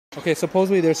Okay,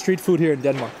 supposedly there's street food here in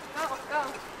Denmark. Go.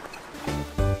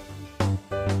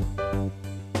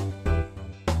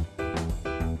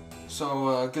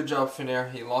 So, good job,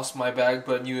 Finnair. You lost my bag,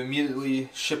 but you immediately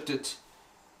shipped it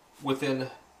within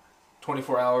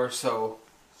 24 hours, so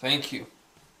thank you.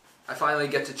 I finally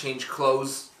get to change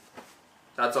clothes.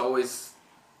 That's always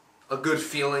a good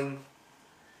feeling,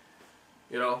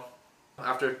 you know.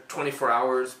 After 24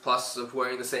 hours plus of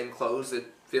wearing the same clothes, it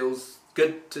feels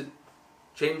good to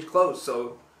change clothes,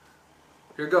 so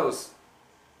here goes.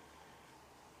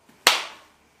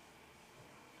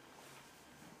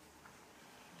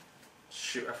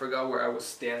 Shoot, I forgot where I was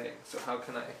standing, so how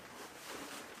can I...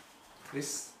 At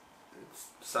least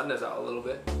the sun is out a little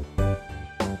bit.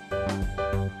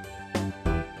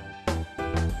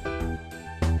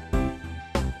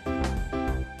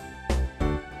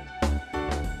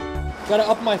 Gotta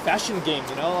up my fashion game,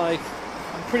 you know, like,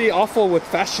 I'm pretty awful with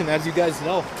fashion, as you guys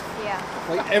know. Yeah.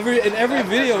 Like in every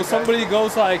video, somebody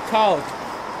goes like, "Kyle,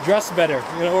 dress better,"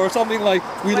 you know, or something like,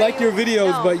 "We like your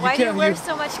videos, but you why can't." do you wear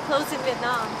so much clothes in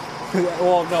Vietnam?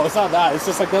 Well, no, it's not that. It's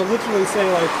just like they'll literally say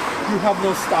like, "You have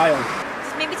no style."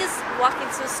 Maybe just walk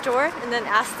into a store and then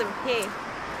ask them, "Hey,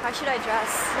 how should I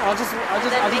dress?" I just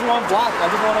want black. I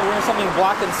just want to wear something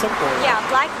black and simple. Yeah,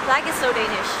 black is so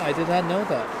Danish. I did not know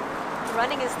that.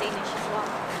 Running is Danish as well.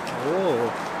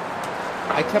 Oh.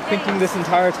 I kept thinking this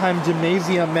entire time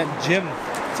gymnasium meant gym.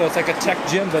 So it's like a tech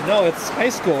gym, but no, it's high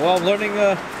school. Well, I'm learning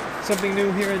something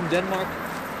new here in Denmark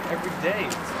every day.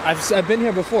 I've been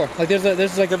here before. Like there's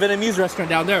like a Vietnamese restaurant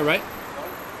down there, right?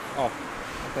 Oh,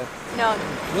 okay. No,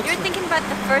 you're thinking about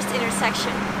the first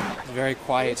intersection. It's very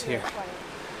quiet here.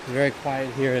 It's very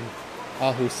quiet here in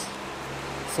Aarhus.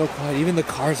 So quiet. Even the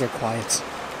cars are quiet.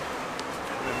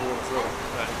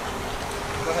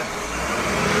 Go ahead.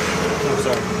 I'm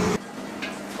sorry.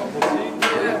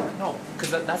 No,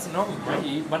 because that's normal, right?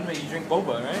 You eat banh mi, you drink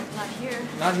boba, right? Not here.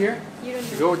 Not here? You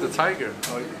go with the tiger,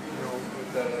 or you know,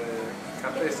 with the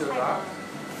cafe silver.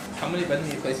 How many banh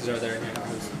mi places are there in your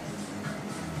house?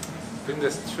 I think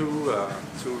there's two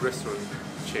restaurant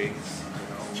chains. You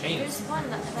know. Chains? There's one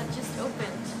that just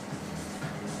opened.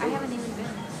 I haven't even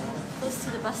been. Close to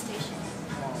the bus station.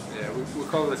 Yeah, we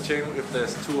call it a chain if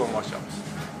there's two or more shops.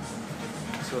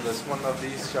 So there's one of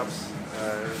these shops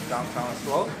downtown as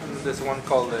well, and there's one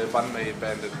called the Banh Mi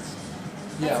Bandits.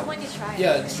 That's Yeah. the one you tried.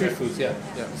 Yeah, street foods, yeah.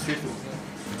 Yeah, street foods. Yeah.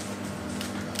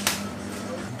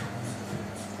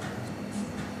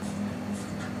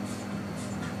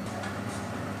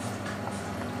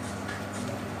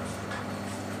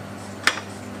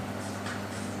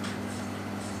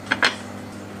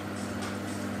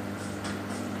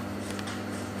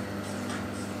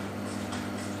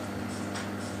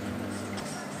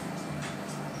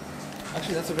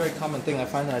 Actually, that's a very common thing. I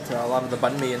find that a lot of the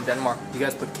banh mi in Denmark, you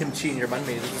guys put kimchi in your banh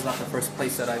mi. This is not the first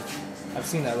place that I've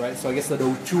seen that, right? So I guess the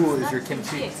do chua is your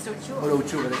kimchi. It's do chua. Or do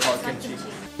chua, they call it kimchi.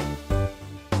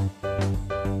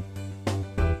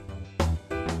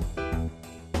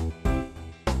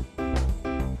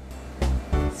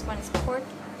 This one is pork.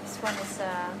 This one is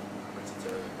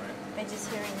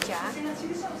vegetarian jack.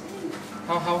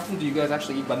 How often do you guys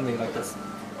actually eat banh mi like this?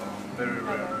 Very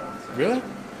rare. Really?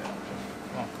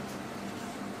 Oh.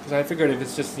 Because I figured if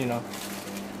it's just, you know...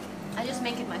 I just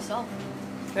make it myself.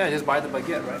 Yeah, just buy the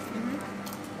baguette, right? Mm-hmm.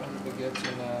 Buy the baguette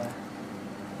and...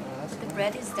 that's The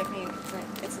bread is definitely different.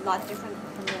 It's a lot different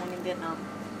from the one in Vietnam.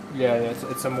 yeah,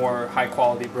 it's a more high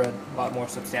quality bread, a lot more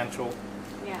substantial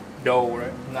Yeah. dough,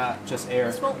 right? Not just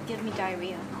air. This won't give me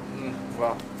diarrhea.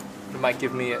 Well, it might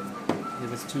give me it.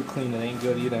 If it's too clean, it ain't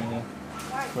good either, yeah.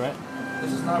 Right?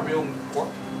 This is not real pork.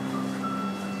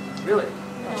 Really?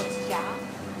 No, it's jack.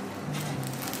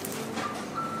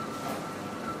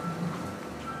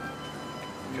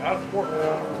 Pork.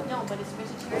 No, but it's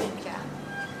vegetarian jack.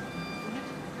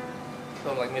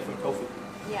 So like made from tofu.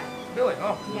 Yeah. Really?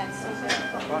 Oh. Yeah, it's so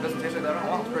good. Wow, it doesn't taste like that at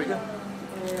all. It's pretty good.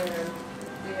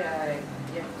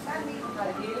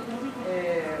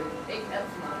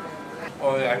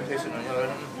 Oh yeah, I can taste it.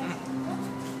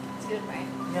 It's good, right?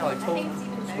 Yeah, like I tofu. think it's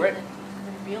even It's better great. than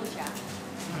real jack.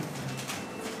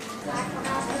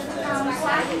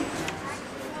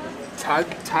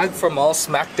 Tag from all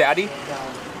smack daddy.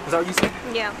 Is that what you said?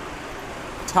 Yeah.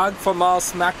 Tag from all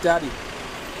smack daddy.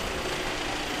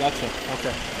 Gotcha.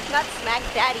 Okay. Not smack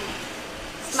daddy.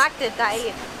 Smack the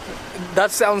daddy.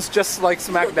 That sounds just like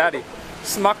smack daddy.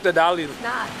 Smack the dolly.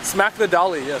 Not. Smack the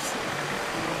dolly. Yes.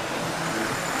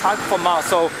 Tag from all.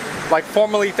 So, like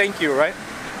formally, thank you, right?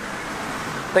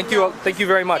 Thank you. Thank you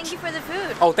very much. Thank you for the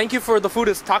food. Oh, thank you for the food.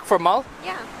 Is tak for mal?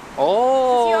 Yeah.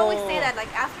 Oh. You always say that,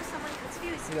 like after someone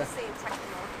confused, you Yeah. say it's like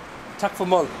Tak for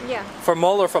mal. yeah. For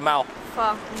mal or for mal?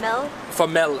 for mel. For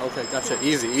mel. Okay, gotcha.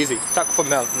 Easy, easy. Tak for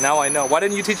mel. Now I know. Why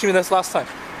didn't you teach me this last time?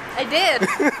 I did.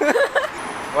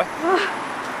 What?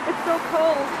 It's so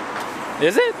cold.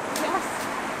 Is it? Yes.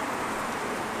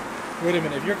 Wait a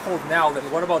minute. If you're cold now, then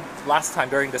what about last time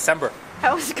during December?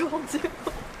 I was cold too.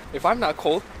 If I'm not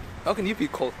cold, how can you be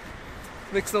cold?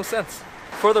 Makes no sense.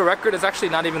 For the record, it's actually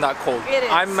not even that cold. It is.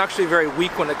 I'm actually very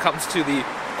weak when it comes to the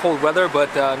cold weather, but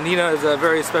Nina is a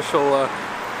very special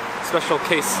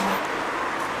case.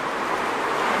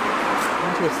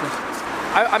 Interesting.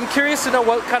 I'm curious to know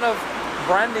what kind of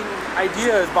branding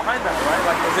idea is behind that, right?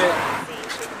 Like, is it?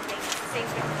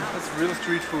 That's real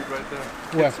street food right there.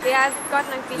 Yeah. Yeah, I've got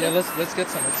an Yeah, let's get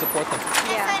some. Let's support them.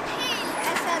 Yeah.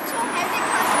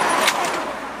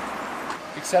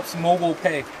 Accepts mobile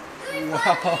pay.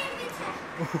 Wow.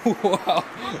 Wow.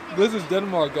 This is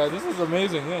Denmark, guys. This is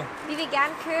amazing, yeah. Vi vil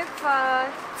gerne købe for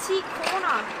 10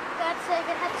 kroner. Godt, så jeg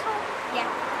vil have 2. Ja.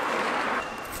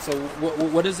 So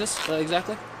what is this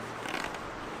exactly?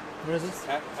 What is this?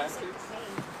 Pancakes?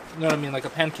 No, I mean like a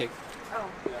pancake. Oh,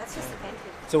 that's just a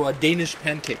pancake. So a Danish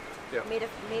pancake. Made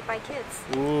by kids.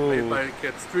 Ooh. Made by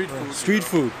kids. Street food. Street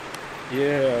food.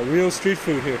 Yeah, real street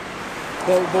food here.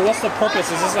 But what's the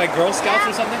purpose? Is this like Girl Scouts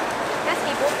or something? Hvad skal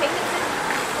I bruge penge til?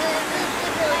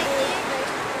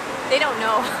 They don't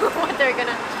know what they're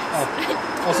gonna...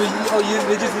 Oh, so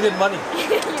they just needed money.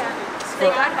 Yeah. They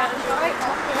got that.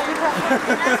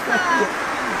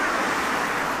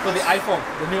 For the iPhone,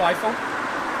 the new iPhone?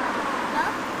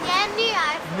 Ja, en ny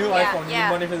iPhone. New Yeah, iPhone, you yeah.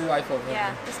 need money for the iPhone. Ja,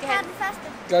 vi skal Her er have... den første.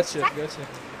 Gotcha, Tak. gotcha.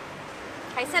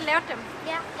 Har I selv lavet dem?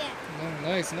 Ja. Oh,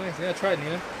 nice, nice. Yeah, try it,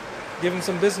 Nina. Give him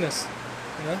some business.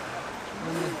 You know?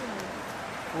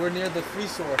 We're near the free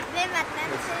store. Hvem er den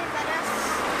anden til? Var det også?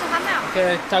 Til ham her.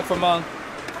 Okay, tak for mom.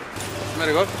 Smell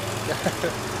it good?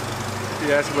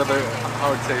 He asked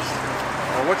how it tastes.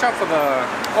 Watch out for the...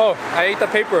 Oh, I ate the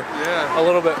paper. Yeah. A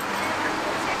little bit.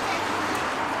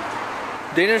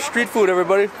 Danish street food,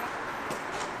 everybody.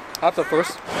 That's the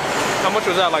first. How much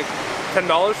was that? Like $10?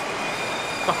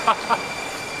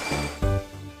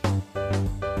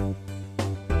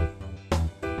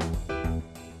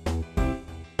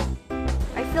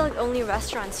 I feel like only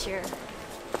restaurants here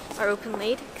are open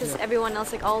late because everyone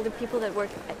else, like all the people that work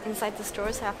inside the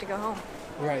stores, have to go home.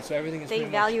 Right, so everything is They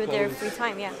pretty value much their closed. free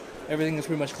time, yeah. Everything is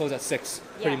pretty much closed at 6,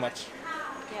 pretty Yeah. much.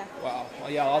 Yeah. Wow.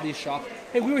 Well, yeah, all these shops.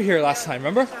 Hey, we were here last time,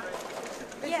 remember?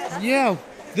 Yeah, that's Yeah,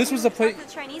 this was the place.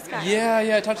 the Chinese guy.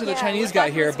 Yeah, I talked to the Yeah, Chinese we guy thought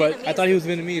he here, was but I Vietnamese. thought he was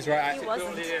Vietnamese, right? He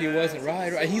wasn't. He wasn't,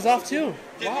 right. He's off too.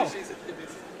 Wow.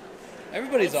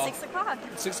 Everybody's It's off. 6 o'clock.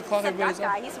 6 o'clock, Except everybody's that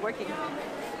off. guy, he's working.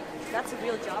 That's a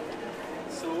real job.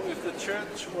 So if the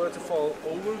church were to fall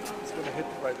over, it's gonna hit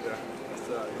right there. That's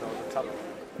the top.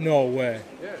 No way.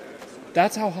 Yeah.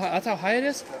 That's how high. That's how high it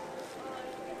is.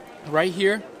 Right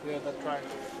here. Yeah, that triangle.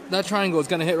 That triangle is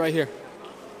gonna hit right here.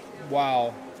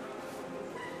 Wow.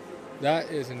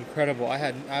 That is incredible.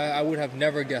 I would have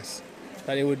never guessed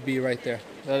that it would be right there.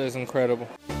 That is incredible.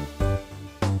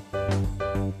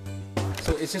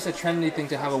 So it's just a trendy thing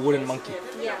to have a wooden monkey.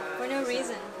 Yeah, for no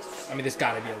reason. I mean, there's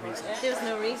gotta be a reason. There's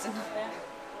no reason.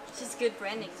 It's just good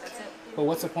branding, that's it. But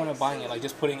what's the point of buying it? Like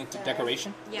just putting it to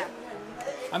decoration? Yeah.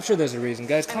 I'm sure there's a reason.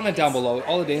 Guys, comment down below.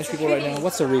 All the Danish people right now,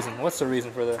 what's the reason? What's the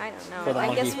reason for the I don't know. for the I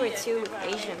monkey? guess we're too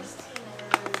Asian.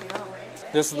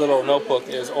 This little notebook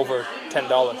is over $10.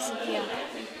 Yeah.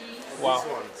 Wow.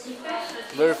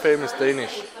 Very famous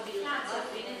Danish.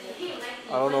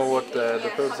 I don't know what the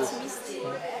purpose is.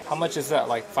 How much is that?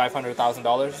 Like $500,000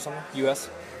 or something? US?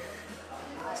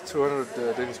 It's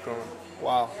 200 Danish kroner.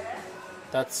 Wow.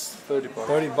 That's 30 bucks.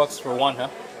 30 bucks for one, huh?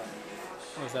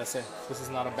 What does that say? This is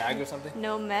not a bag or something?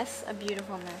 No mess, a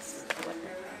beautiful mess.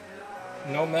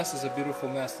 No mess is a beautiful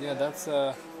mess. Yeah, that's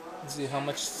let's see how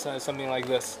much something like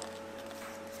this.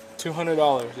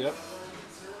 $200, yep.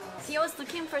 See, I was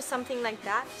looking for something like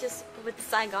that, just with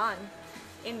Saigon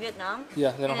in Vietnam.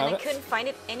 Yeah, they don't and then have I it? couldn't find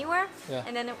it anywhere. Yeah.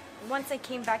 And then once I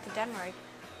came back to Denmark,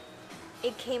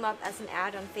 it came up as an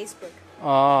ad on Facebook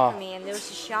Ah. for me, and there was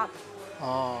a shop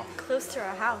Oh, close to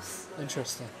our house.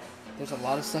 interesting. There's a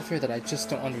lot of stuff here that I just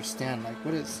don't understand. Like,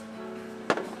 what is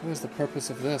the purpose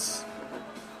of this?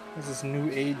 What is this new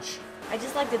age? I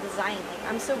just like the design. Like,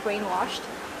 I'm so brainwashed.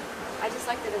 I just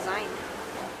like the design.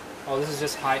 Oh, this is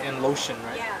just high-end lotion,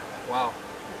 right? Yeah. Wow.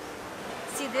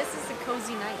 See, this is a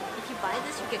cozy night. If you buy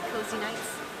this, you get cozy nights.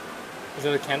 Is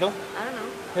it a candle? I don't know.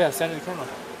 Yeah, standard candle.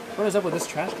 What is up with this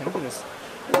trash can? Look at this.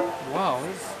 Wow,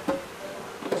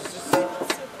 It's so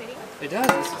pretty. it does.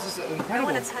 This is just I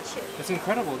incredible. want to touch it. It's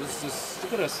incredible. This is just,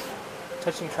 look at us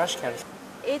touching trash cans.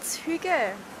 It's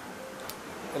hygge.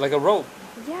 Like a robe.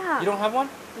 Yeah. You don't have one?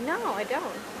 No, I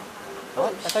don't.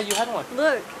 What? I thought you had one.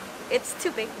 Look, it's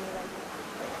too big for me.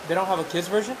 Like, They don't have a kids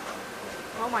version?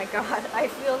 oh my god, I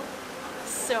feel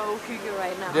so cuckoo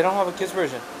right now. They don't have a kids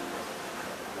version.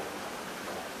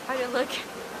 How do you look?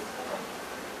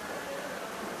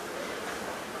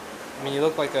 I mean, you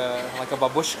look like a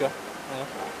babushka. Yeah.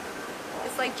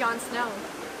 It's like Jon Snow.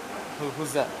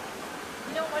 Who's that?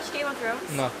 You don't watch Game of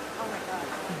Thrones? No. Oh my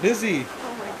god. Busy.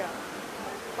 Oh my god.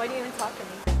 Why do you even talk to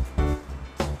me?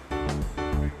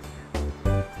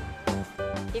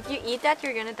 If you eat that,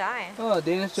 you're gonna die. Oh,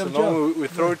 Danish So jump normally we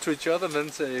throw it to each other and then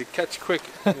say catch quick.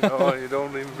 You know, you don't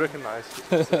even recognize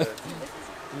it.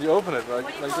 You open it What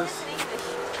do you like call this. this in English?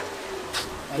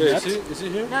 Yeah, is he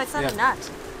here? No, it's not Yeah. a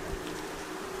nut.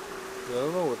 I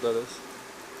don't know what that is.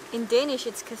 In Danish,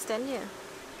 it's kastanje.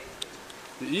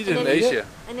 You eat And it in then- Asia,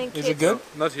 And then Is kids, it good?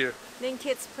 not here. then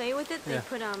kids play with it. They Yeah.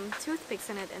 put toothpicks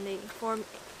in it, and they form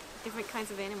different kinds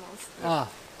of animals. Ah,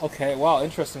 okay. Wow,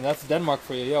 interesting. That's Denmark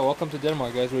for you. Yeah, welcome to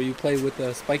Denmark, guys, where you play with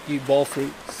spiky ball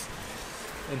fruits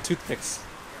and toothpicks.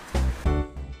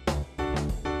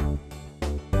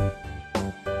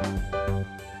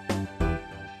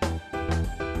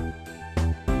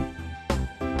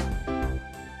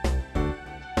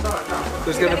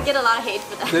 There's You're gonna gonna get a lot of hate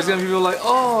for that. There's gonna be people like,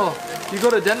 oh, you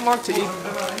go to Denmark to eat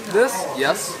this?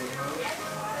 Yes.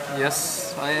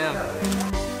 Yes, I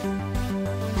am.